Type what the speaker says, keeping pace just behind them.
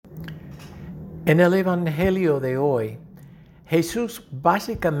En el Evangelio de hoy, Jesús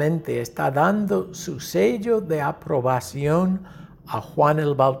básicamente está dando su sello de aprobación a Juan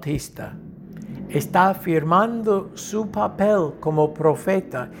el Bautista. Está afirmando su papel como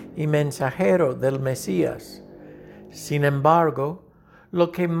profeta y mensajero del Mesías. Sin embargo,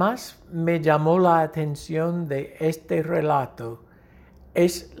 lo que más me llamó la atención de este relato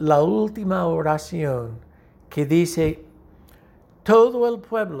es la última oración que dice: todo el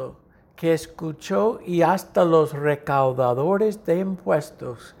pueblo que escuchó y hasta los recaudadores de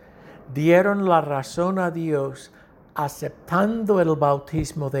impuestos dieron la razón a Dios aceptando el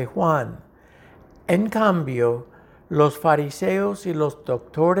bautismo de Juan. En cambio, los fariseos y los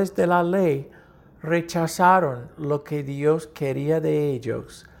doctores de la ley rechazaron lo que Dios quería de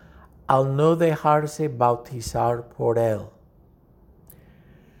ellos al no dejarse bautizar por él.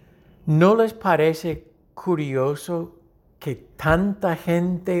 ¿No les parece curioso que tanta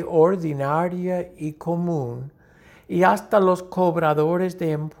gente ordinaria y común, y hasta los cobradores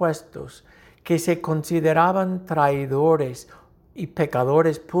de impuestos, que se consideraban traidores y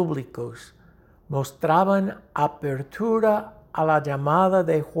pecadores públicos, mostraban apertura a la llamada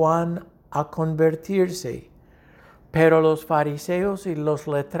de Juan a convertirse? Pero los fariseos y los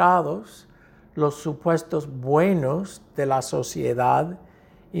letrados, los supuestos buenos de la sociedad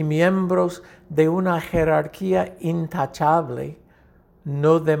y miembros de una jerarquía intachable,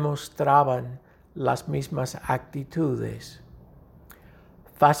 no demostraban las mismas actitudes.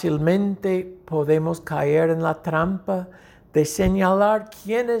 Fácilmente podemos caer en la trampa de señalar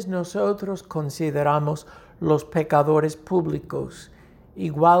quiénes nosotros consideramos los pecadores públicos,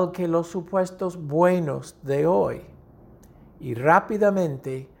 igual que los supuestos buenos de hoy. Y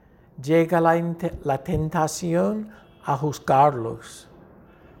rápidamente llega la tentación a juzgarlos.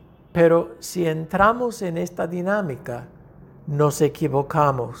 Pero si entramos en esta dinámica, nos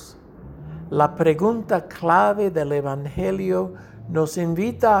equivocamos. La pregunta clave del Evangelio nos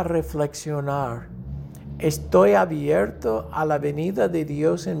invita a reflexionar: ¿estoy abierto a la venida de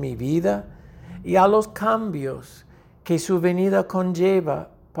Dios en mi vida y a los cambios que su venida conlleva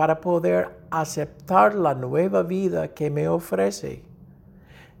para poder aceptar la nueva vida que me ofrece?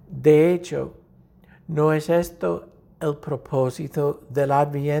 De hecho, ¿no es esto el propósito del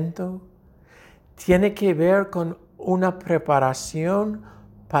Adviento? Tiene que ver con una preparación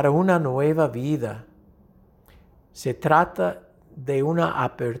para una nueva vida. Se trata de una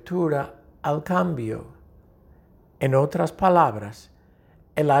apertura al cambio. En otras palabras,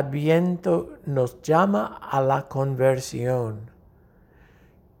 el Adviento nos llama a la conversión.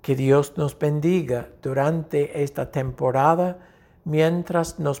 Que Dios nos bendiga durante esta temporada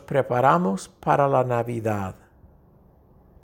mientras nos preparamos para la Navidad.